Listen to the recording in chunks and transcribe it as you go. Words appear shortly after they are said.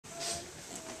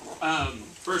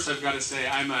First I've got to say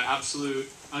I'm an absolute,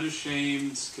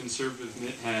 unashamed, conservative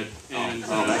knithead, and that's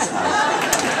nice.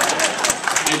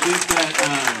 I think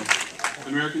that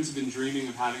Americans have been dreaming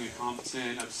of having a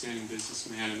competent, upstanding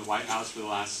businessman in the White House for the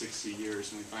last 60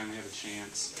 years, and we finally have a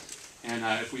chance. And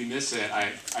if we miss it,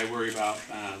 I worry about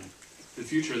the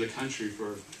future of the country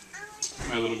for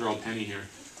my little girl Penny here.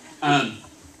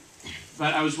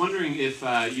 But I was wondering if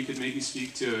you could maybe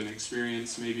speak to an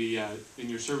experience, maybe in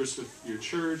your service with your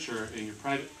church, or in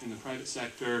the private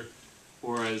sector,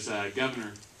 or as a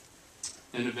governor,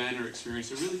 an event or experience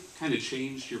that really kind of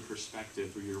changed your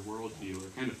perspective or your worldview, or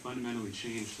kind of fundamentally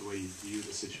changed the way you view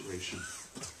the situation.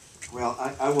 Well,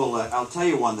 I'll tell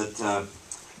you one that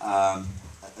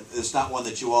it's not one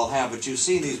that you all have, but you've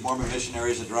seen these Mormon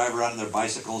missionaries that drive around on their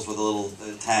bicycles with the little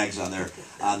tags on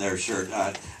their shirt.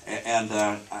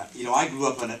 You know, I grew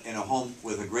up in a home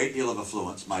with a great deal of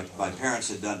affluence. My parents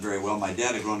had done very well. My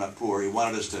dad had grown up poor. He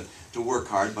wanted us to work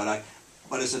hard, but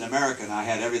as an American, I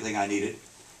had everything I needed.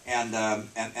 And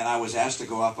I was asked to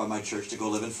go out by my church to go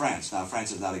live in France. Now,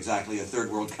 France is not exactly a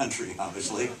third world country,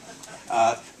 obviously.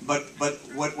 But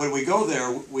when we go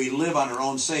there, we live on our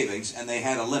own savings, and they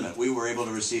had a limit. We were able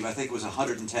to receive, I think it was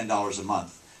 $110 a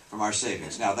month from our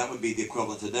savings. Now, that would be the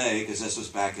equivalent today, because this was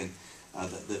back in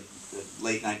the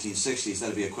late 1960s. That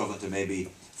would be equivalent to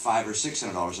maybe $500 or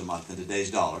 $600 a month in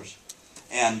today's dollars.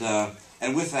 And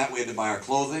with that, we had to buy our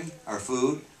clothing, our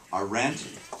food, our rent,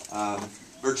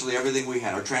 virtually everything we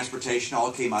had. Our transportation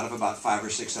all came out of about $500 or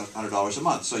 $600 a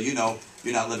month. So you know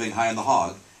you're not living high on the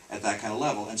hog at that kind of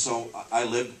level. And so I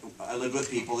lived with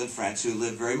people in France who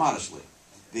lived very modestly.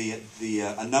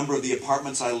 A number of the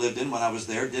apartments I lived in when I was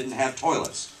there didn't have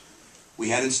toilets. We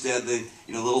had instead the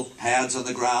little pads on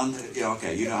the ground.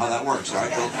 Okay, you know how that works, all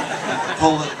right?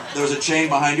 There was a chain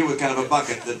behind you with kind of a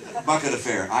bucket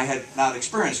affair. I had not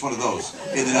experienced one of those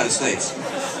in the United States.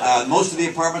 Most of the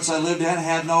apartments I lived in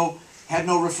had no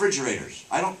refrigerators.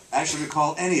 I don't actually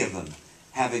recall any of them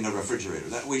having a refrigerator.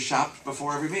 That we shopped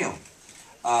before every meal.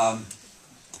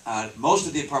 Most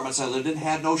of the apartments I lived in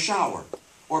had no shower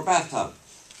or bathtub.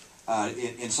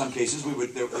 In some cases,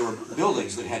 there were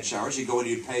buildings that had showers. You'd go in,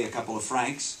 you'd pay a couple of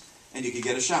francs, and you could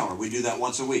get a shower. We do that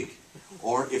once a week.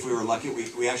 Or if we were lucky,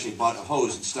 we actually bought a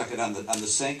hose and stuck it on the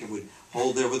sink, and we'd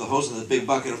hold there with the hose and the big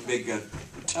bucket, big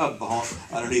tub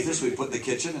underneath us. We'd put in the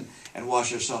kitchen and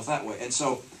wash ourselves that way. And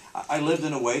so I lived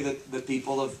in a way that the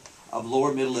people of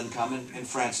lower middle income in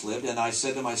France lived, and I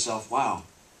said to myself, wow,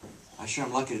 I sure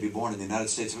am lucky to be born in the United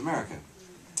States of America.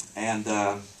 And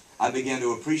I began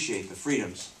to appreciate the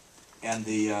freedoms and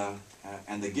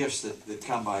the gifts that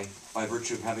come by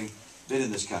virtue of having been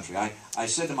in this country. I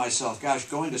said to myself, gosh,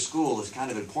 going to school is kind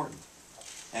of important.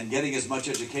 And getting as much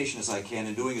education as I can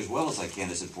and doing as well as I can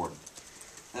is important.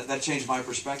 That changed my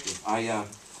perspective.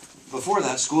 Before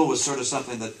that, school was sort of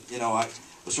something that,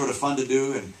 was sort of fun to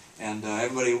do, and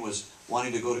everybody was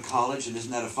wanting to go to college, and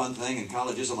isn't that a fun thing? And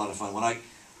college is a lot of fun.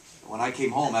 When I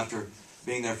came home after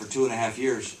being there for 2.5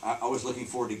 years, I was looking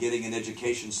forward to getting an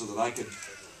education so that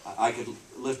I could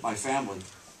lift my family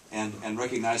and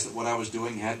recognize that what I was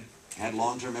doing had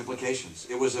long-term implications.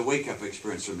 It was a wake-up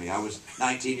experience for me. I was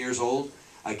 19 years old.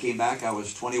 I came back. I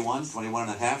was 21 and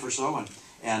a half or so,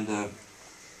 and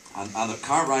on the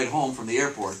car ride home from the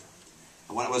airport,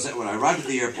 when I arrived at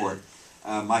the airport,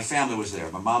 my family was there.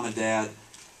 My mom and dad,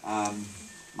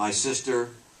 my sister,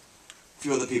 a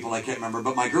few other people I can't remember,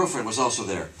 but my girlfriend was also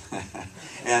there.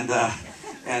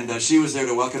 and she was there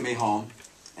to welcome me home.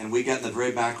 And we got in the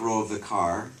very back row of the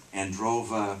car and drove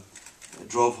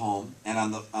home. And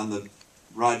on the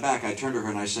ride back, I turned to her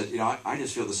and I said, I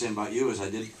just feel the same about you as I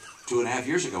did 2.5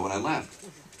 years ago when I left.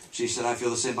 She said, I feel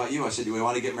the same about you. I said, do we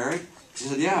want to get married? She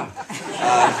said, yeah.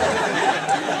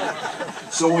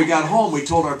 So when we got home, we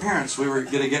told our parents we were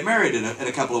going to get married in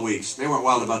a couple of weeks. They weren't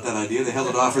wild about that idea. They held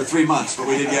it off for 3 months, but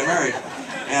we did get married.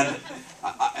 And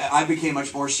I became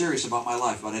much more serious about my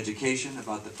life, about education,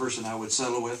 about the person I would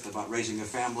settle with, about raising a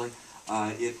family.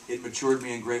 It matured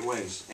me in great ways.